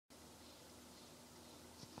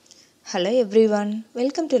Hello everyone,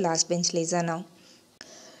 welcome to Last Bench Lisa now.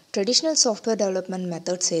 Traditional software development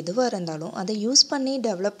methods எதுவாக இருந்தாலும் அதை use பண்ணி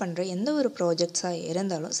develop பண்ணுற எந்த ஒரு ப்ராஜெக்ட்ஸாக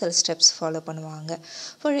இருந்தாலும் சில ஸ்டெப்ஸ் ஃபாலோ பண்ணுவாங்க.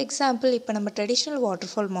 ஃபார் எக்ஸாம்பிள், இப்போ நம்ம ட்ரெடிஷ்னல்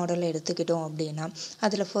வாட்டர்ஃபால் மாடல் எடுத்துக்கிட்டோம் அப்படின்னா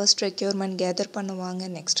அதில் ஃபர்ஸ்ட் ரெக்யூர்மெண்ட் கேதர் பண்ணுவாங்க,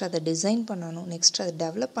 நெக்ஸ்ட் அதை டிசைன் பண்ணணும், நெக்ஸ்ட் அதை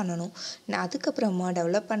டெவலப் பண்ணணும், அதுக்கப்புறமா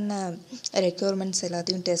டெவலப் பண்ண ரெக்யூர்மெண்ட்ஸ்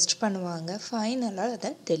எல்லாத்தையும் டெஸ்ட் பண்ணுவாங்க, ஃபைனலாக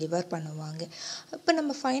அதை டெலிவர் பண்ணுவாங்க. இப்போ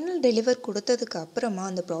நம்ம ஃபைனல் டெலிவர் கொடுத்ததுக்கு அப்புறமா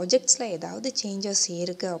அந்த ப்ராஜெக்ட்ஸில் ஏதாவது சேஞ்சஸ்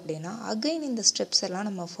இருக்குது அப்படின்னா அகைன் இந்த ஸ்டெப்ஸ் எல்லாம்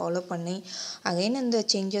நம்ம ஃபாலோ பண்ணி அகைன் இந்த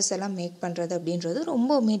சேஞ்சஸ் எல்லாம் மேக் பண்ணுறது அப்படின்றது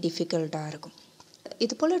ரொம்பவுமே டிஃபிகல்ட்டாக இருக்கும்.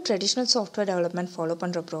 இது போல் ட்ரெடிஷ்னல் சாஃப்ட்வேர் டெவலப்மெண்ட் ஃபாலோ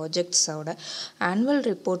பண்ணுற ப்ராஜெக்ட்ஸோட ஆனுவல்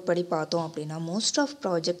ரிப்போர்ட் படி பார்த்தோம் அப்படின்னா மோஸ்ட் ஆஃப்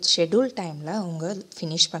ப்ராஜெக்ட் ஷெட்யூல் டைமில் அவங்க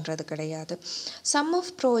ஃபினிஷ் பண்ணுறது கிடையாது. சம்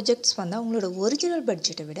ஆஃப் ப்ராஜெக்ட்ஸ் வந்து அவங்களோட ஒரிஜினல்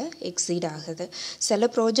பட்ஜெட்டை விட எக்ஸீட் ஆகுது.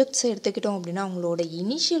 சில ப்ராஜெக்ட்ஸ் எடுத்துக்கிட்டோம் அப்படின்னா அவங்களோட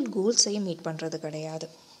இனிஷியல் கோல்ஸையும் மீட் பண்ணுறது கிடையாது.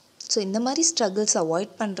 ஸோ இந்த மாதிரி ஸ்ட்ரகிள்ஸ்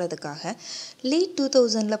அவாய்ட் பண்ணுறதுக்காக லேட்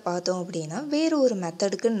 2000 பார்த்தோம் அப்படின்னா வேறு ஒரு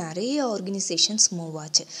மெத்தடுக்கு நிறைய ஆர்கனைசேஷன்ஸ் மூவ்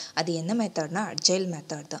ஆச்சு. அது என்ன மெத்தட்னா அட்ஜைல்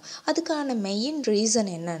மெத்தட் தான். அதுக்கான மெயின் ரீசன்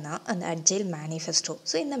என்னென்னா அந்த அட்ஜைல் மேனிஃபெஸ்டோ.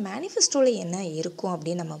 ஸோ இந்த மேனிஃபெஸ்டோவில் என்ன இருக்கும்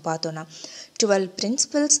அப்படின்னு நம்ம பார்த்தோன்னா 12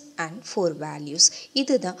 பிரின்சிபல்ஸ் அண்ட் 4 வேல்யூஸ்.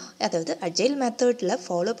 இதுதான், அதாவது அட்ஜைல் மெத்தடில்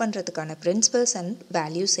ஃபாலோ பண்ணுறதுக்கான பிரின்சிபல்ஸ் அண்ட்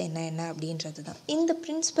வேல்யூஸ் என்ன அப்படின்றது தான். இந்த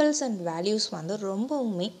பிரின்சிபல்ஸ் அண்ட் வேல்யூஸ் வந்து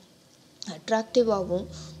ரொம்பவுமே அட்ராக்டிவாகவும்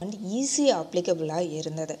வந்து ஈஸியாக அப்ளிகபிளாக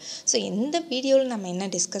இருந்தது. ஸோ இந்த வீடியோவில் நம்ம என்ன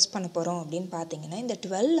டிஸ்கஸ் பண்ண போகிறோம் அப்படின்னு பார்த்தீங்கன்னா இந்த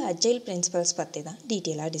 12 அஜைல் பிரின்சிபல்ஸ் பற்றி தான்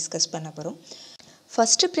டீட்டெயிலாக டிஸ்கஸ் பண்ண போகிறோம்.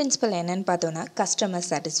 ஃபஸ்ட்டு பிரின்சிபல் என்னன்னு பார்த்தோன்னா customer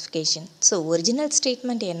satisfaction. So original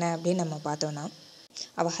statement என்ன அப்படின்னு நம்ம பார்த்தோன்னா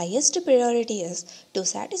our highest priority is to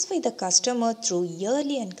satisfy the customer through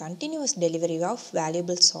yearly and continuous delivery of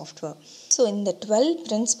valuable software. So இந்த 12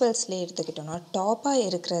 பிரின்சிபல்ஸ்லேயே எடுத்துக்கிட்டோன்னா டாப்பாக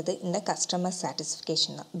இருக்கிறது இந்த கஸ்டமர்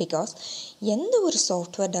சாட்டிஸ்ஃபிகேஷன் தான். பிகாஸ் எந்த ஒரு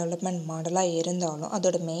சாஃப்ட்வேர் டெவலப்மெண்ட் மாடலாக இருந்தாலும்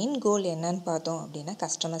அதோட மெயின் கோல் என்னன்னு பார்த்தோம் அப்படின்னா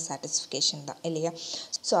கஸ்டமர் சாட்டிஸ்ஃபிகேஷன் தான், இல்லையா?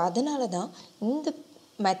 ஸோ அதனால தான் இந்த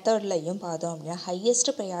மெத்தட்லையும் பார்த்தோம் அப்படின்னா ஹையஸ்ட்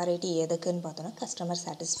ப்ரையாரிட்டி எதுக்குன்னு பார்த்தோன்னா கஸ்டமர்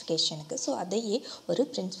சாட்டிஸ்ஃபிகேஷனுக்கு. ஸோ அதையே ஒரு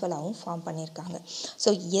பிரின்சிபலாகவும் ஃபார்ம் பண்ணியிருக்காங்க. ஸோ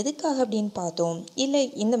எதுக்காக அப்படின்னு பார்த்தோம், இல்லை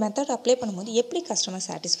இந்த மெத்தட் அப்ளை பண்ணும்போது எப்படி கஸ்டமர்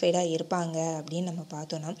சாட்டிஸ்ஃபைடாக இருப்பாங்க அப்படின்னு நம்ம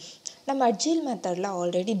பார்த்தோன்னா நம்ம அட்ஜைல் மெத்தடில்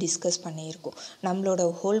ஆல்ரெடி டிஸ்கஸ் பண்ணியிருக்கோம். நம்மளோட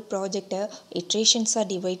ஹோல் ப்ராஜெக்டை இட்ரேஷன்ஸாக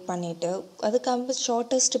டிவைட் பண்ணிவிட்டு அதுக்கு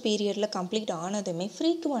ஷார்ட்டஸ்ட் பீரியடில் கம்ப்ளீட் ஆனதுமே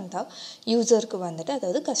ஃப்ரீக்வெண்ட்டாக யூசருக்கு வந்துட்டு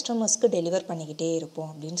அதாவது கஸ்டமர்ஸ்க்கு டெலிவர் பண்ணிக்கிட்டே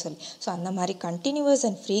இருப்போம் அப்படின்னு சொல்லி. ஸோ அந்த மாதிரி கண்டினியூவஸ்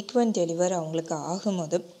அண்ட் ஃப்ரீக்வெண்ட் டெலிவர் அவங்களுக்கு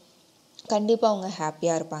ஆகும்போது கண்டிப்பாக அவங்க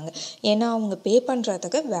ஹாப்பியாக இருப்பாங்க. ஏன்னா அவங்க பே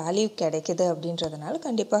பண்ணுறதுக்கு வேல்யூ கிடைக்குது அப்படின்றதுனால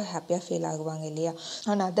கண்டிப்பாக ஹாப்பியாக ஃபீல் ஆகுவாங்க, இல்லையா?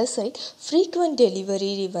 ஆனால் அதர் சைட் ஃப்ரீக்வெண்ட்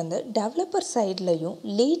டெலிவரி வந்து டெவலப்பர் சைட்லையும்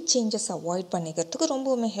லேட் சேஞ்சஸ் அவாய்ட் பண்ணிக்கிறதுக்கு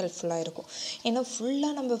ரொம்பவுமே ஹெல்ப்ஃபுல்லாக இருக்கும். ஏன்னா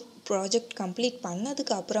ஃபுல்லாக நம்ம ப்ராஜெக்ட் கம்ப்ளீட்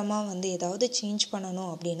பண்ணதுக்கு அப்புறமா வந்து ஏதாவது சேஞ்ச் பண்ணணும்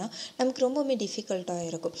அப்படின்னா நமக்கு ரொம்பவுமே டிஃபிகல்ட்டாக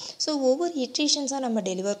இருக்கும். ஸோ ஒவ்வொரு இட்ரேஷன்ஸாக நம்ம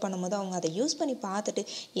டெலிவர் பண்ணும்போது அவங்க அதை யூஸ் பண்ணி பார்த்துட்டு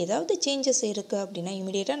ஏதாவது சேஞ்சஸ் இருக்குது அப்படின்னா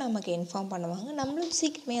இமீடியட்டாக நமக்கு இன்ஃபார்ம் பண்ணுவாங்க, நம்மளும்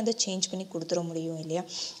சீக்கிரமே அதை சேஞ்ச் பண்ணி கொடுத்துட முடியும், இல்லையா?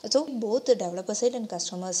 So both developer side and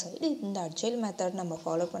customer side இந்த அட்ஜைல் மெத்தட் நம்ம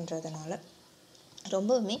ஃபாலோ பண்ணுறதுனால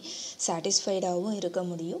ரொம்பவுமே சாட்டிஸ்ஃபைடாகவும் இருக்க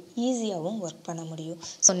முடியும், ஈஸியாகவும் ஒர்க் பண்ண முடியும்.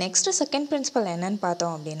 ஸோ நெக்ஸ்ட்டு செகண்ட் பிரின்சிபல் என்னன்னு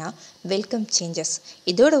பார்த்தோம் அப்படின்னா வெல்கம் சேஞ்சஸ்.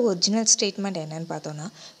 இதோட ஒரிஜினல் ஸ்டேட்மெண்ட் என்னன்னு பார்த்தோன்னா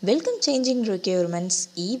welcome changing requirements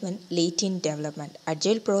even late in development.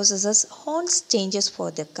 அட்ஜைல் processes horns changes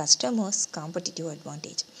for the customers competitive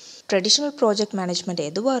advantage. Traditional project management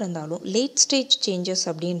எதுவாக இருந்தாலும் லேட் ஸ்டேஜ் சேஞ்சஸ்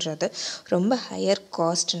அப்படின்றது ரொம்ப higher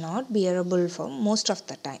cost, not பியரபிள் for most of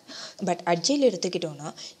the time. But அட்ஜைல் எடுத்துக்கிட்டோன்னா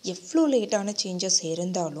எவ்வளோ லேட்டான changes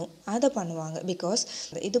இருந்தாலும் அதை பண்ணுவாங்க. Because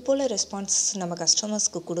இது போல் ரெஸ்பான்ஸ் நம்ம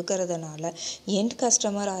கஸ்டமர்ஸ்க்கு கொடுக்கறதுனால end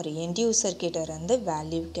customer R end user கிட்ட இருந்து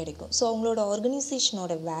வேல்யூ கிடைக்கும். ஸோ அவங்களோட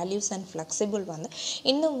ஆர்கனைசேஷனோட வேல்யூஸ் அண்ட் ஃப்ளெக்சிபிள் வந்து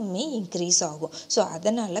இன்னுமே இன்க்ரீஸ் ஆகும். ஸோ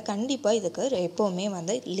அதனால் கண்டிப்பாக இதுக்கு எப்போவுமே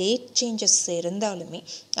வந்து லேட் சேஞ்சஸ் இருந்தாலுமே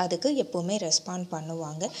அதுக்கு எப்போவுமே ரெஸ்பாண்ட்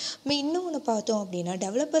பண்ணுவாங்க. இன்னொன்று பார்த்தோம் அப்படின்னா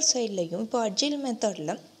டெவலப்பர் சைட்லையும் இப்போ அட்ஜைல்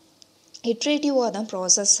மெத்தடில் இட்ரேட்டிவாக தான்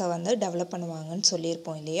ப்ராசஸை வந்து டெவலப் பண்ணுவாங்கன்னு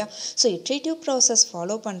சொல்லியிருப்போம், இல்லையா? ஸோ இட்ரேட்டிவ் ப்ராசஸ்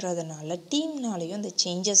ஃபாலோ பண்ணுறதுனால டீம்னாலையும் இந்த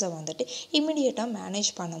சேஞ்சஸை வந்துட்டு இமிடியேட்டாக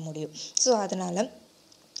மேனேஜ் பண்ண முடியும். ஸோ அதனால்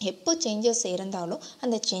எப்போ சேஞ்சஸ் இருந்தாலும்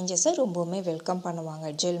அந்த சேஞ்சஸை ரொம்பவுமே வெல்கம் பண்ணுவாங்க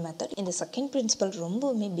அட்ஜைல் மெத்தட். இந்த செகண்ட் பிரின்சிபல்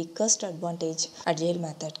ரொம்பவுமே biggest advantage அட்ஜைல்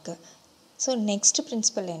மெத்தட்க்கு. So next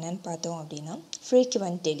principal என்னன்னு பார்த்தோம் அப்படின்னா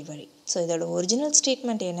ஃப்ரீக்வெண்ட் டெலிவரி. ஸோ இதோட ஒரிஜினல்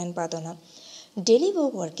ஸ்டேட்மெண்ட் என்னன்னு பார்த்தோன்னா deliver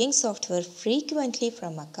working software frequently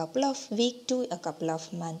from a couple of weeks to a couple of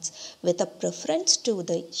months with a preference to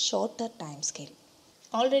the shorter time scale.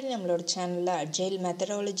 Already நம்மளோட சேனலில் அட்ஜைல்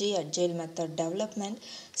methodology, அட்ஜைல் method development,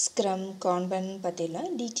 scrum, கான்பன் பற்றிலாம்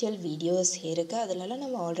detail videos இருக்குது. அதிலலாம்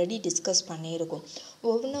நம்ம already discuss பண்ணியிருக்கோம்.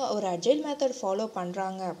 ஒரு அட்ஜைல் method follow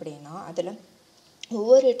பண்ணுறாங்க அப்படின்னா அதில்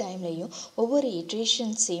ஒவ்வொரு டைம்லேயும் ஒவ்வொரு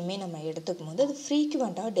இட்ரேஷன்ஸையுமே நம்ம எடுத்துக்கும் போது அது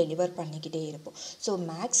ஃப்ரீக்வெண்ட்டாக டெலிவர் பண்ணிக்கிட்டே இருப்போம். ஸோ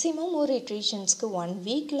மேக்ஸிமம் ஒரு இட்ரேஷன்ஸ்க்கு 1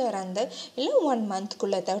 வீக்கில் இருந்து இல்லை 1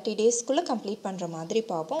 மந்த்க்குள்ளே 30 டேஸ்க்குள்ளே கம்ப்ளீட் பண்ணுற மாதிரி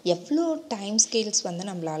பார்ப்போம். எவ்வளோ டைம் ஸ்கேல்ஸ் வந்து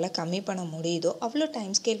நம்மளால் கம்மி பண்ண முடியுதோ அவ்வளோ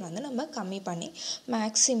டைம் ஸ்கேல் வந்து நம்ம கம்மி பண்ணி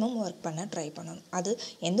மேக்ஸிமம் ஒர்க் பண்ண ட்ரை பண்ணணும். அது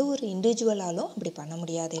எந்த ஒரு இண்டிவிஜுவலாலும் அப்படி பண்ண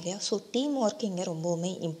முடியாது இல்லையா? ஸோ டீம் ஒர்க்கிங்க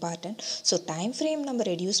ரொம்பவுமே இம்பார்ட்டன்ட். ஸோ டைம் ஃப்ரேம் நம்ம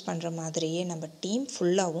ரெடியூஸ் பண்ணுற மாதிரியே நம்ம டீம்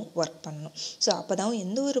ஃபுல்லாகவும் ஒர்க் பண்ணணும். ஸோ அப்போ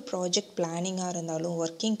எந்த ஒரு ப்ராஜெக்ட் பிளானிங்காக இருந்தாலும்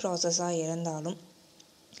ஒர்க்கிங் ப்ராசஸாக இருந்தாலும்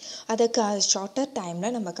அதுக்கு ஷார்ட்டர்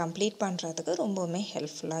டைமில் நம்ம கம்ப்ளீட் பண்ணுறதுக்கு ரொம்பவுமே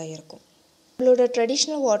ஹெல்ப்ஃபுல்லாக இருக்கும். நம்மளோட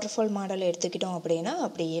ட்ரெடிஷ்னல் வாட்டர்ஃபால் மாடல் எடுத்துக்கிட்டோம் அப்படின்னா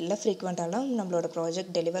அப்படி எல்லாம் ஃப்ரீக்வெண்ட்டாலாம் நம்மளோட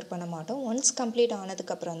ப்ராஜெக்ட் டெலிவர் பண்ண மாட்டோம். ஒன்ஸ் கம்ப்ளீட்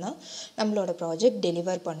ஆனதுக்கப்புறம் தான் நம்மளோட ப்ராஜெக்ட்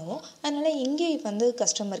டெலிவர் பண்ணுவோம். அதனால் இங்கே வந்து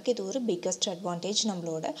கஸ்டமருக்கு இது ஒரு பிக்கஸ்ட் அட்வான்டேஜ்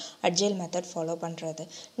நம்மளோட அஜைல் மெத்தட் ஃபாலோ பண்ணுறது.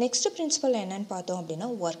 நெக்ஸ்ட் பிரின்சிபல் என்னன்னு பார்த்தோம் அப்படின்னா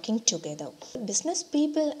working together. Business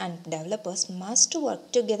people and developers must work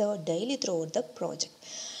together daily through out the project.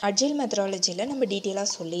 Agile மெத்தடாலஜியில் நம்ம டீட்டெயிலாக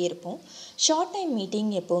சொல்லியிருப்போம். ஷார்ட் டைம்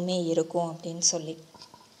மீட்டிங் எப்போவுமே இருக்கும் அப்படின்னு சொல்லி.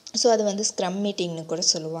 ஸோ அது வந்து ஸ்க்ரம் மீட்டிங்னு கூட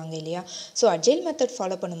சொல்லுவாங்க இல்லையா? ஸோ அஜைல் மெத்தட்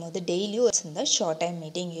ஃபாலோ பண்ணும்போது டெய்லியும் இந்த ஷார்ட் டைம்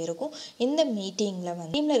மீட்டிங் இருக்கும். இந்த மீட்டிங்கில்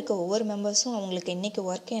வந்து டீமில் இருக்க ஒவ்வொரு மெம்பர்ஸும் அவங்களுக்கு இன்றைக்கி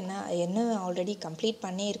ஒர்க் என்ன ஆல்ரெடி கம்ப்ளீட்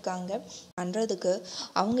பண்ணியிருக்காங்க பண்ணுறதுக்கு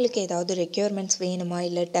அவங்களுக்கு ஏதாவது ரெக்யர்மெண்ட்ஸ் வேணுமா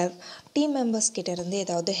இல்லை டீம் மெம்பர்ஸ் கிட்டேருந்து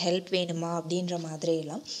ஏதாவது ஹெல்ப் வேணுமா அப்படின்ற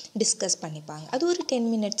மாதிரியெல்லாம் டிஸ்கஸ் பண்ணிப்பாங்க. அது ஒரு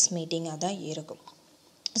 10 minutes மீட்டிங்காக தான் இருக்கும்.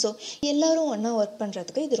 ஸோ எல்லோரும் ஒன்றா ஒர்க்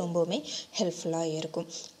பண்ணுறதுக்கு இது ரொம்பவுமே ஹெல்ப்ஃபுல்லாக இருக்கும்.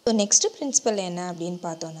 ஸோ நெக்ஸ்ட்டு பிரின்சிபல் என்ன அப்படின்னு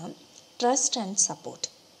பார்த்தோன்னா ட்ரஸ்ட் அண்ட் சப்போர்ட்.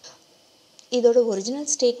 இதோட ஒரிஜினல்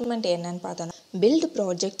ஸ்டேட்மெண்ட் என்னன்னு பார்த்தோன்னா build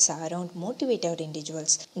projects around motivated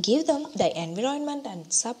individuals, give them the environment and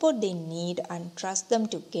support they need and trust them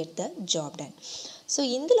to get the job done. So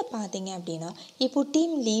இதில் பார்த்தீங்க அப்படின்னா இப்போது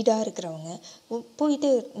டீம் லீடாக இருக்கிறவங்க போயிட்டு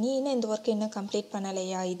நீ என்ன இந்த ஒர்க் இன்னும் கம்ப்ளீட்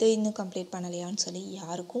பண்ணலையா, இது இன்னும் கம்ப்ளீட் பண்ணலையான்னு சொல்லி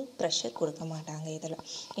யாருக்கும் ப்ரெஷர் கொடுக்க மாட்டாங்க இதில்.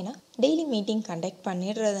 ஏன்னா டெய்லி மீட்டிங் கண்டக்ட்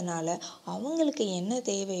பண்ணிடுறதுனால அவங்களுக்கு என்ன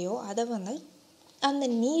தேவையோ அதை வந்து அந்த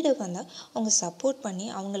நீடை வந்து அவங்க சப்போர்ட் பண்ணி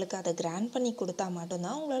அவங்களுக்கு அதை கிராண்ட் பண்ணி கொடுத்தா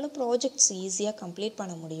மட்டும்தான் அவங்களால ப்ராஜெக்ட்ஸ் ஈஸியாக கம்ப்ளீட்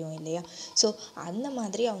பண்ண முடியும் இல்லையா? ஸோ அந்த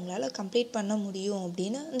மாதிரி அவங்களால கம்ப்ளீட் பண்ண முடியும்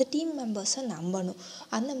அப்படின்னு அந்த டீம் மெம்பர்ஸை நம்பணும்.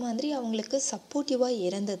 அந்த மாதிரி அவங்களுக்கு சப்போர்ட்டிவாக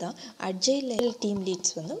இருந்து தான் அஜைல் டீம்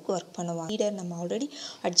லீட்ஸ் வந்து ஒர்க் பண்ணுவாங்க. லீடர் நம்ம ஆல்ரெடி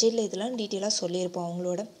அஜைலில் இதெல்லாம் டீட்டெயிலாக சொல்லியிருப்போம்.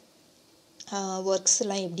 அவங்களோட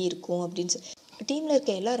ஒர்க்ஸ்லாம் எப்படி இருக்கும் அப்படின்னு சொல்லி டீமில்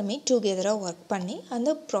இருக்க எல்லாருமே டுகெதராக ஒர்க் பண்ணி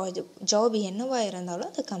அந்த ஜாப் என்னவாக இருந்தாலும்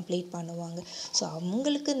அதை கம்ப்ளீட் பண்ணுவாங்க. ஸோ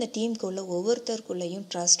அவங்களுக்கு இந்த டீமுக்குள்ளே ஒவ்வொருத்தருக்குள்ளேயும்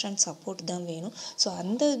ட்ரஸ்ட் அண்ட் சப்போர்ட் தான் வேணும். ஸோ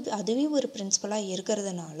அதுவே ஒரு பிரின்சிபலாக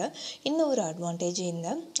இருக்கிறதுனால இன்னும் ஒரு அட்வான்டேஜ்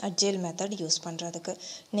இந்த அஜைல் மெத்தட் யூஸ் பண்ணுறதுக்கு.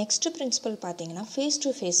 நெக்ஸ்ட் பிரின்சிபல் பார்த்தீங்கன்னா face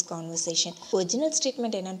to face conversation. Original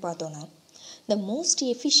statement என்னன்னு பார்த்தோன்னா the most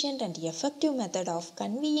efficient and effective method of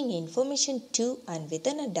conveying information to and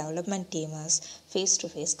within a development team is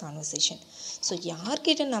face-to-face conversation. So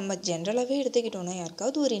யார்கிட்ட நம்ம ஜென்ரலாகவே எடுத்துக்கிட்டோன்னா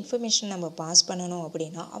யாருக்காவது ஒரு இன்ஃபர்மேஷன் நம்ம பாஸ் பண்ணணும்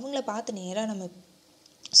அப்படின்னா அவங்கள பார்த்து நேராக நம்ம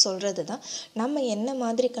சொல்கிறது தான் நம்ம என்ன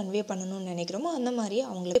மாதிரி கன்வே பண்ணணும்னு நினைக்கிறோமோ அந்த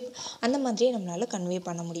மாதிரியே நம்மளால் கன்வே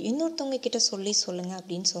பண்ண முடியும். இன்னொருத்தவங்க கிட்ட சொல்லுங்கள்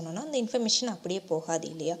அப்படின்னு சொன்னோன்னா அந்த இன்ஃபர்மேஷன் அப்படியே போகாது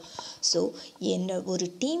இல்லையா? ஸோ ஒரு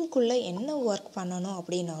டீமுக்குள்ளே என்ன ஒர்க் பண்ணணும்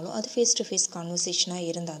அப்படின்னாலும் அது ஃபேஸ் டு ஃபேஸ் கான்வர்சேஷனாக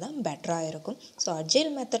இருந்தால் தான் பெட்டராக இருக்கும். ஸோ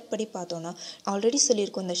அஜைல் மெத்தட் படி பார்த்தோன்னா ஆல்ரெடி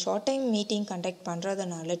சொல்லியிருக்கோம், இந்த ஷார்ட் டைம் மீட்டிங் கண்டக்ட்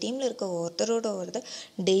பண்ணுறதுனால டீமில் இருக்க ஒருத்தர்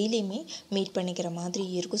டெய்லியுமே மீட் பண்ணிக்கிற மாதிரி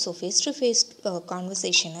இருக்கும். So face to face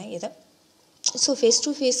கான்வர்சேஷனை face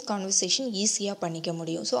to face conversation ஈஸியாக பண்ணிக்க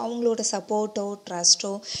முடியும். ஸோ அவங்களோட சப்போர்ட்டோ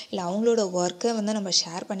ட்ரஸ்ட்டோ இல்லை அவங்களோட ஒர்க்கை வந்து நம்ம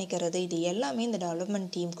ஷேர் பண்ணிக்கிறது இது எல்லாமே இந்த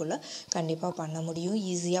டெவலப்மெண்ட் டீமுக்குள்ளே கண்டிப்பாக பண்ண முடியும்,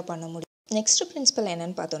 ஈஸியாக பண்ண முடியும். நெக்ஸ்ட் பிரின்சிபல்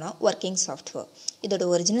என்னன்னு பார்த்தோன்னா ஒர்க்கிங் சாஃப்ட்வேர். இதோட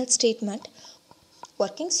original statement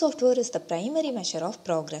working software is the primary measure of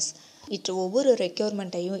progress. ஒவ்வொரு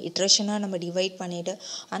ரெக்யர்மெண்ட்டையும் இட்ரேஷனாக நம்ம டிவைட் பண்ணிவிட்டு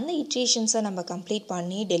அந்த இட்ரேஷன்ஸை நம்ம கம்ப்ளீட்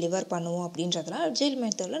பண்ணி டெலிவர் பண்ணுவோம் அப்படின்றதெல்லாம் அஜைல்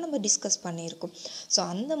மெத்தடில் நம்ம டிஸ்கஸ் பண்ணியிருக்கோம். ஸோ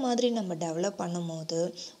அந்த மாதிரி நம்ம டெவலப் பண்ணும்போது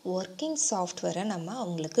ஒர்க்கிங் சாஃப்ட்வேரை நம்ம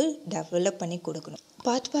அவங்களுக்கு டெவலப் பண்ணி கொடுக்கணும்.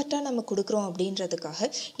 பார்ட்டாக நம்ம கொடுக்குறோம்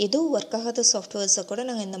அப்படின்றதுக்காக ஏதோ ஒர்க் ஆகாத சாஃப்ட்வேர்ஸை கூட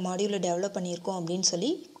நாங்கள் இந்த மாடியூலில் டெவலப் பண்ணியிருக்கோம் அப்படின்னு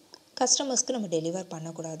சொல்லி கஸ்டமர்ஸ்க்கு நம்ம டெலிவர்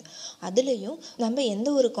பண்ணக்கூடாது. அதுலேயும் நம்ம எந்த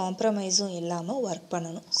ஒரு காம்ப்ரமைஸும் இல்லாமல் ஒர்க்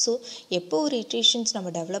பண்ணணும். ஸோ எப்போ ஒரு இட்ரேஷன்ஸ்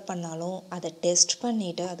நம்ம டெவலப் பண்ணாலும் அதை டெஸ்ட்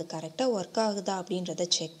பண்ணிவிட்டு அது கரெக்டாக ஒர்க் ஆகுதா அப்படின்றத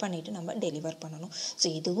செக் பண்ணிவிட்டு நம்ம டெலிவர் பண்ணணும். ஸோ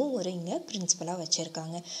இதுவும் ஒரு இங்கே பிரின்சிபலாக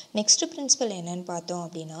வச்சுருக்காங்க. நெக்ஸ்ட் பிரின்சிபல் என்னன்னு பார்த்தோம்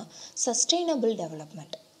அப்படின்னா சஸ்டைனபிள்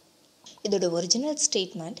டெவலப்மெண்ட். இதோட original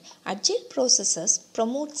statement agile processes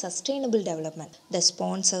promote sustainable development. The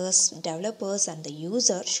sponsors, developers and the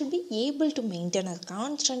user should be able to maintain a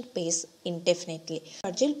constant base indefinitely.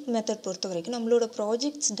 Agile method பொறுத்த வரைக்கும் நம்மளோட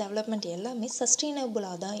ப்ராஜெக்ட்ஸ் டெவலப்மெண்ட் எல்லாமே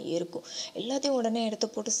சஸ்டெயினபிளாக தான் இருக்கும். எல்லாத்தையும் உடனே எடுத்து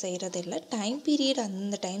போட்டு செய்கிறது இல்லை. டைம் பீரியட்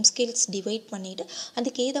அந்த டைம் ஸ்கேல்ஸ் டிவைட் பண்ணிவிட்டு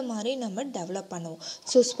அதுக்கேற்ற மாதிரி நம்ம டெவலப் பண்ணுவோம்.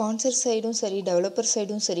 ஸோ ஸ்பான்சர் சைடும் சரி, டெவலப்பர்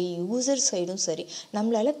சைடும் சரி, யூசர் சைடும் சரி,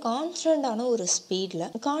 நம்மளால் கான்ஸ்டண்ட்டான ஒரு ஸ்பீடில்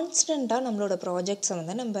கான்ஸ்டண்ட்டாக நம்மளோட ப்ராஜெக்ட்ஸை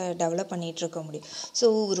வந்து நம்ம டெவலப் பண்ணிகிட்டு இருக்க முடியும். ஸோ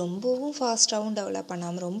ரொம்பவும் ஃபாஸ்ட்டாகவும் டெவலப்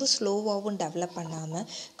பண்ணாமல் ரொம்ப ஸ்லோவாகவும் டெவலப் பண்ணாமல்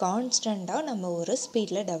கான்ஸ்டண்ட்டாக நம்ம ஒரு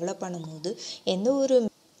ஸ்பீடில் டெவலப் பண்ணும்போது எந்த ஒரு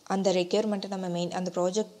அந்த ரெக்யர்மெண்ட்டை நம்ம அந்த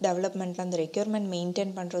ப்ராஜெக்ட் டெவலப்மெண்ட்டில் அந்த ரெக்யர்மெண்ட்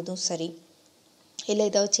மெயின்டைன் பண்ணுறதும் சரி, இல்லை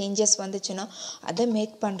ஏதாவது சேஞ்சஸ் வந்துச்சுன்னா அதை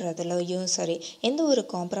மேக் பண்ணுறதுலையும் சரி, எந்த ஒரு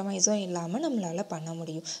காம்ப்ரமைஸும் இல்லாமல் நம்மளால் பண்ண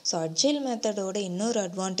முடியும். ஸோ அஜைல் மெத்தடோட இன்னொரு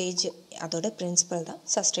அட்வான்டேஜ், அதோட பிரின்சிபல் தான்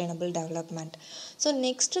sustainable development. So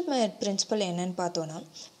next principal என்னன்னு பார்த்தோன்னா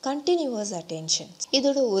கண்டினியூவஸ் அட்டென்ஷன்ஸ்.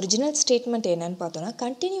 இதோட ஒரிஜினல் ஸ்டேட்மெண்ட் என்னன்னு பார்த்தோன்னா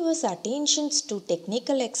continuous attentions to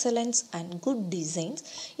technical excellence and good designs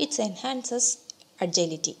it's enhances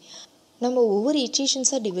அஜைலிட்டி. நம்ம ஒவ்வொரு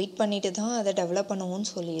இட்ரேஷன்ஸாக டிவைட் பண்ணிட்டு தான் அதை டெவலப் பண்ணுவோம்னு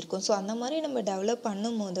சொல்லியிருக்கோம். ஸோ அந்த மாதிரி நம்ம டெவலப்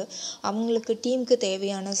பண்ணும்போது அவங்களுக்கு டீமுக்கு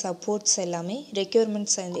தேவையான சப்போர்ட்ஸ் எல்லாமே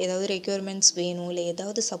ரெக்யர்மெண்ட்ஸ், ஏதாவது ரெக்யர்மெண்ட்ஸ் வேணும் இல்லை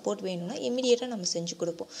ஏதாவது சப்போர்ட் வேணும்னா இமீடியட்டாக நம்ம செஞ்சு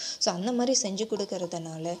கொடுப்போம். ஸோ அந்த மாதிரி செஞ்சு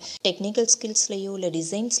கொடுக்கறதுனால டெக்னிக்கல் ஸ்கில்ஸ்லேயோ இல்லை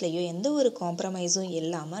டிசைன்ஸ்லேயோ எந்த ஒரு காம்ப்ரமைஸும்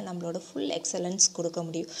இல்லாமல் நம்மளோட ஃபுல் எக்ஸலன்ஸ் கொடுக்க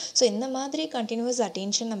முடியும். ஸோ இந்த மாதிரி கண்டினியூவஸ்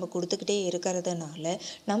அட்டென்ஷன் நம்ம கொடுத்துக்கிட்டே இருக்கிறதுனால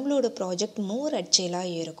நம்மளோட ப்ராஜெக்ட் மோர்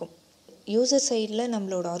அஜைலாக இருக்கும். யூசர் சைடில்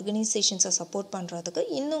நம்மளோட ஆர்கனைசேஷன்ஸை சப்போர்ட் பண்ணுறதுக்கு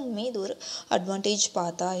இன்னுமே இது ஒரு அட்வான்டேஜ்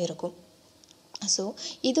பார்த்தா இருக்கும். ஸோ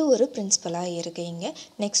இது ஒரு பிரின்சிபலாக இருக்குங்க.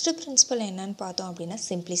 நெக்ஸ்ட்டு பிரின்சிபல் என்னன்னு பார்த்தோம் அப்படின்னா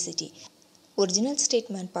சிம்ப்ளிசிட்டி. ஒரிஜினல்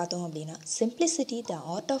ஸ்டேட்மெண்ட் பார்த்தோம் அப்படின்னா simplicity the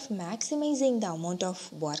art of maximising the amount of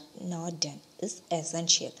work not done is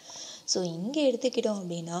essential. So இங்கே எடுத்துக்கிட்டோம்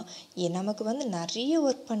அப்படின்னா நமக்கு வந்து நிறைய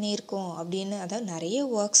ஒர்க் பண்ணியிருக்கோம் அப்படின்னு, அதாவது நிறைய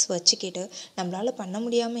ஒர்க்ஸ் வச்சுக்கிட்டு நம்மளால் பண்ண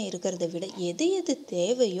முடியாமல் இருக்கிறத விட எது எது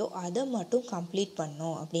தேவையோ அதை மட்டும் கம்ப்ளீட்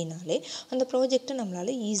பண்ணோம் அப்படின்னாலே அந்த ப்ராஜெக்டை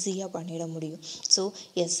நம்மளால் ஈஸியாக பண்ணிட முடியும். ஸோ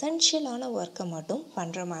எசென்ஷியலான ஒர்க்கை மட்டும்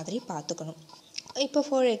பண்ணுற மாதிரி பார்த்துக்கணும். இப்போ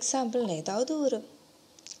ஃபார் எக்ஸாம்பிள் ஏதாவது ஒரு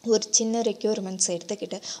சின்ன ரெக்யர்மெண்ட்ஸ்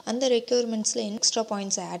எடுத்துக்கிட்டு அந்த ரெக்யர்மெண்ட்ஸில் எக்ஸ்ட்ரா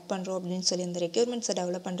பாயிண்ட்ஸை ஆட் பண்ணுறோம் அப்படின்னு சொல்லி அந்த ரெக்யர்மெண்ட்ஸை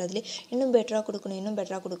டெவலப் பண்ணுறதுலேயே இன்னும் பெட்டராக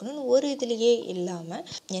கொடுக்கணும்னு ஒரு இதுலேயே இல்லாமல்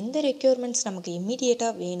எந்த ரெக்யர்மெண்ட்ஸ் நமக்கு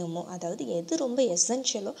இம்மீடியட்டாக வேணுமோ, அதாவது எது ரொம்ப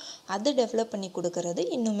எசென்ஷியலோ அதை டெவலப் பண்ணி கொடுக்கறது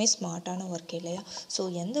இன்னுமே ஸ்மார்ட்டான ஒர்க் இல்லையா? ஸோ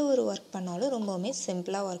எந்த ஒரு ஒர்க் பண்ணாலும் ரொம்பவுமே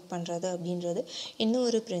சிம்பிளாக ஒர்க் பண்ணுறது அப்படின்றது இன்னும்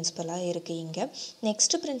ஒரு பிரின்சிபலாக இருக்குது இங்கே.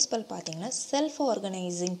 நெக்ஸ்ட் பிரின்சிபல் பார்த்திங்கன்னா செல்ஃப்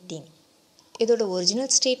ஆர்கனைசிங் டீம். இதோட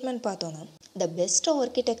ஒரிஜினல் ஸ்டேட்மெண்ட் பார்த்தோன்னா the best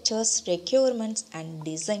architectures, requirements and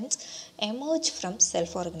designs emerge from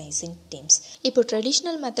self-organizing teams. இப்போ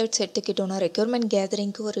ட்ரெடிஷ்னல் மெத்தட்ஸ் எடுத்துக்கிட்டோன்னா ரெக்யர்மெண்ட்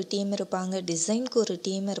கேதரிங்க்கு ஒரு டீம் இருப்பாங்க, டிசைனுக்கு ஒரு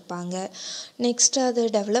டீம் இருப்பாங்க, நெக்ஸ்ட்டு அதை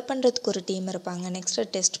டெவலப் பண்ணுறதுக்கு ஒரு டீம் இருப்பாங்க, நெக்ஸ்ட்டு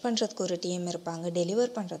டெஸ்ட் பண்ணுறதுக்கு ஒரு டீம் இருப்பாங்க,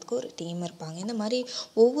 டெலிவர் பண்ணுறதுக்கு ஒரு டீம் இருப்பாங்க. இந்த மாதிரி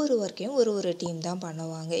ஒவ்வொரு ஒர்க்கையும் ஒரு டீம் தான்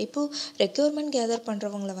பண்ணுவாங்க. இப்போது ரெக்யர்மெண்ட் கேதர்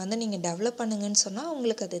பண்ணுறவங்கள வந்து நீங்கள் டெவலப் பண்ணுங்கன்னு சொன்னால்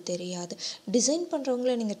அவங்களுக்கு அது தெரியாது. டிசைன்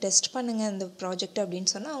பண்ணுறவங்கள நீங்கள் டெஸ்ட் பண்ணுங்கள் அந்த ப்ராஜெக்ட்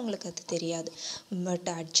அப்படின்னு சொன்னால் அவங்களுக்கு அது தெரியாது. பட்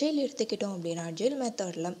அஜைல் எடுத்துக்கிட்டோம் அப்படின்னா அஜைல்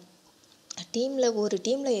மெத்தடில்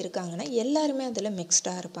டீமில் இருக்காங்கன்னா எல்லாருமே அதில்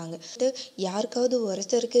மிக்ஸ்டாக இருப்பாங்க. யாருக்காவது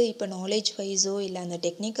ஒருத்தருக்கு இப்போ நாலேஜ் வைஸோ இல்லை அந்த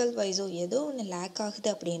டெக்னிக்கல் வைஸோ ஏதோ ஒன்று லேக் ஆகுது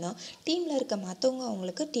அப்படின்னா டீமில் இருக்க மற்றவங்க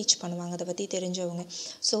அவங்களுக்கு டீச் பண்ணுவாங்க, அதை பற்றி தெரிஞ்சவங்க.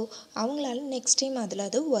 ஸோ அவங்களால நெக்ஸ்ட் டைம் அதில்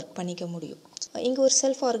அதை ஒர்க் பண்ணிக்க முடியும். இங்கே ஒரு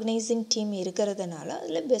செல்ஃப் ஆர்கனைசிங் டீம் இருக்கிறதுனால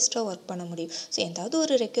அதில் பெஸ்ட்டாக ஒர்க் பண்ண முடியும். ஸோ ஏதாவது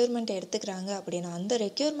ஒரு ரெக்யர்மெண்ட் எடுத்துக்கிறாங்க அப்படின்னா அந்த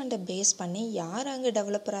ரெக்யர்மெண்ட்டை பேஸ் பண்ணி யார் அங்கே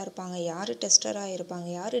டெவலப்பராக இருப்பாங்க, யார் டெஸ்டராக இருப்பாங்க,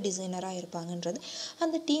 யார் டிசைனராக இருப்பாங்கன்றது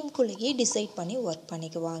அந்த டீமுக்குள்ளேயே டிசைட் பண்ணி ஒர்க்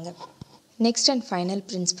பண்ணிக்குவாங்க. நெக்ஸ்ட் அண்ட் ஃபைனல்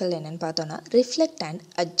பிரின்சிபல் என்னென்னு பார்த்தோன்னா reflect and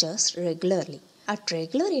adjust regularly. At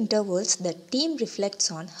regular intervals, the team reflects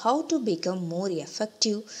on how to become more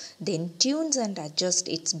effective, then tunes and adjusts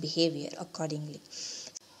its behavior accordingly.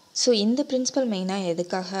 So இந்த பிரின்சிபல் மெயினாக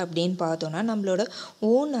எதுக்காக அப்படின்னு பார்த்தோன்னா நம்மளோட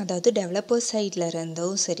ஓன், அதாவது டெவலப்பர் சைடில்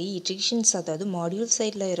இருந்தும் சரி, இட்ரேஷன்ஸ் அதாவது மாடியூல்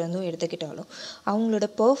சைடில் இருந்தும் எடுத்துக்கிட்டாலும் அவங்களோட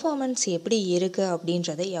பெர்ஃபார்மன்ஸ் எப்படி இருக்குது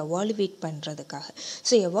அப்படின்றத எவாலுவேட் பண்ணுறதுக்காக.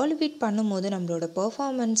 ஸோ எவாலுவேட் பண்ணும்போது நம்மளோட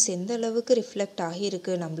பெர்ஃபார்மன்ஸ் எந்த அளவுக்கு ரிஃப்ளெக்ட்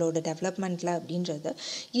ஆகியிருக்கு நம்மளோட டெவலப்மெண்ட்டில் அப்படின்றத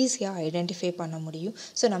ஈஸியாக ஐடென்டிஃபை பண்ண முடியும்.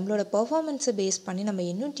 ஸோ நம்மளோட பெர்ஃபார்மன்ஸை பேஸ் பண்ணி நம்ம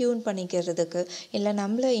இன்னும் டியூன் பண்ணிக்கிறதுக்கு இல்லை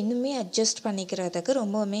நம்மளை இன்னுமே அட்ஜஸ்ட் பண்ணிக்கிறதுக்கு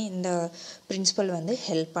ரொம்பவுமே இந்த பிரின்சிபல் வந்து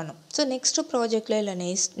ஹெல்ப் பண்ணும். ஸோ நெக்ஸ்ட்டு ப்ராஜெக்டில் இல்லை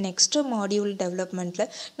நெக்ஸ்ட்டு மாடியூல் டெவலப்மெண்ட்டில்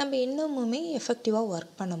நம்ம இன்னமுமே எஃபெக்டிவாக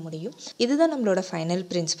ஒர்க் பண்ண முடியும். இதுதான் நம்மளோட ஃபைனல்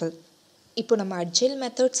பிரின்சிபல். இப்போ நம்ம அஜைல்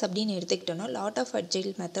மெத்தட்ஸ் அப்படின்னு எடுத்துக்கிட்டோன்னா லாட் ஆஃப்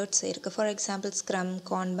அஜைல் மெத்தட்ஸ் இருக்குது. ஃபார் எக்ஸாம்பிள் ஸ்க்ரம்,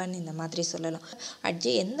 கான்பன் இந்த மாதிரி சொல்லலாம்.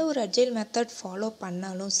 எந்த ஒரு அஜைல் மெத்தட் ஃபாலோ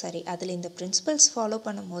பண்ணாலும் சரி அதில் இந்த பிரின்சிபல்ஸ் ஃபாலோ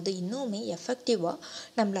பண்ணும்போது இன்னுமே எஃபெக்டிவாக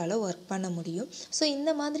நம்மளால் ஒர்க் பண்ண முடியும். ஸோ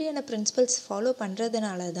இந்த மாதிரியான பிரின்சிபல்ஸ் ஃபாலோ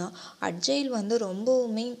பண்ணுறதுனால தான் அஜைல் வந்து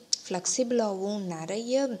ரொம்பவுமே ஃப்ளெக்சிபிளாகவும்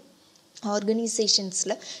நிறைய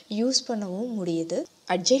ஆர்கனைசேஷன்ஸில் யூஸ் பண்ணவும் முடியுது.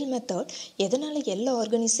 அஜைல் மெத்தட் எதனால் எல்லா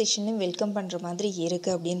ஆர்கனைசேஷனையும் வெல்கம் பண்ணுற மாதிரி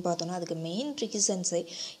இருக்குது அப்படின்னு பார்த்தோன்னா அதுக்கு மெயின் ரீசன்ஸே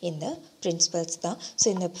இந்த பிரின்சிபல்ஸ் தான். ஸோ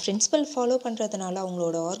இந்த பிரின்சிபல் ஃபாலோ பண்ணுறதுனால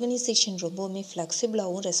அவங்களோட ஆர்கனைசேஷன் ரொம்பவுமே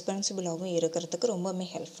ஃப்ளெக்சிபிளாகவும் ரெஸ்பான்சிபிளாகவும் இருக்கிறதுக்கு ரொம்பவுமே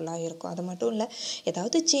ஹெல்ப்ஃபுல்லாக இருக்கும். அது மட்டும் இல்லை,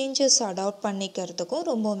 ஏதாவது சேஞ்சஸ் அடாப்ட் பண்ணிக்கிறதுக்கும்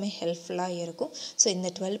ரொம்பவுமே ஹெல்ப்ஃபுல்லாக இருக்கும். ஸோ இந்த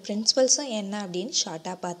 12 பிரின்சிபல்ஸும் என்ன அப்படின்னு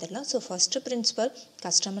ஷார்ட்டாக பார்த்துடலாம். So first principal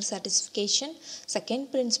customer satisfaction, second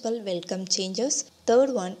principal welcome changes, third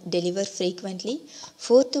one deliver frequently,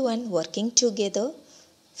 fourth one working together,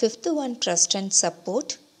 fifth one trust and support,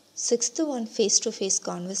 sixth one face to face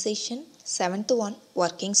conversation, seventh one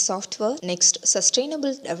working software, next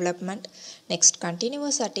sustainable development, next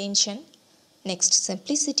continuous attention, next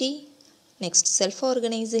simplicity, next self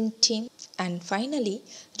organizing team, and finally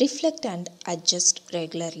reflect and adjust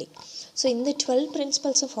regularly. So இந்த 12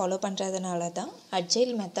 பிரின்சிபல்ஸும் follow பண்ணுறதுனால தான்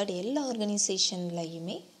agile method எல்லா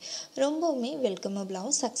ஆர்கனைசேஷன்லையுமே ரொம்பவுமே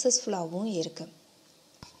வெல்கமபிளாகவும் சக்ஸஸ்ஃபுல்லாகவும் இருக்குது.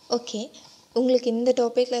 Okay, உங்களுக்கு இந்த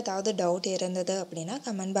டாப்பிக்கில் ஏதாவது டவுட் இருந்தது அப்படின்னா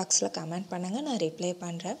கமெண்ட் பாக்ஸில் கமெண்ட் பண்ணுங்கள், நான் ரிப்ளை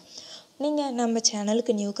பண்ணுறேன். நீங்கள் நம்ம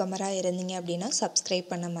சேனலுக்கு நியூ கமராக இருந்தீங்க அப்படின்னா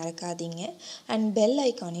சப்ஸ்கிரைப் பண்ண மறக்காதீங்க அண்ட் பெல்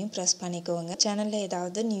ஐக்கானையும் ப்ரெஸ் பண்ணிக்கோங்க. சேனலில்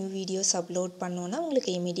ஏதாவது நியூ வீடியோஸ் அப்லோட் பண்ணோன்னா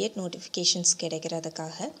உங்களுக்கு இமீடியட் நோட்டிஃபிகேஷன்ஸ்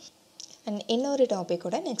கிடைக்கிறதுக்காக. அண்ட் இன்னொரு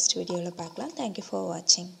டாப்பிக்கோட நெக்ஸ்ட் வீடியோவில் பார்க்கலாம். தேங்க்யூ ஃபார்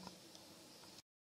வாட்சிங்.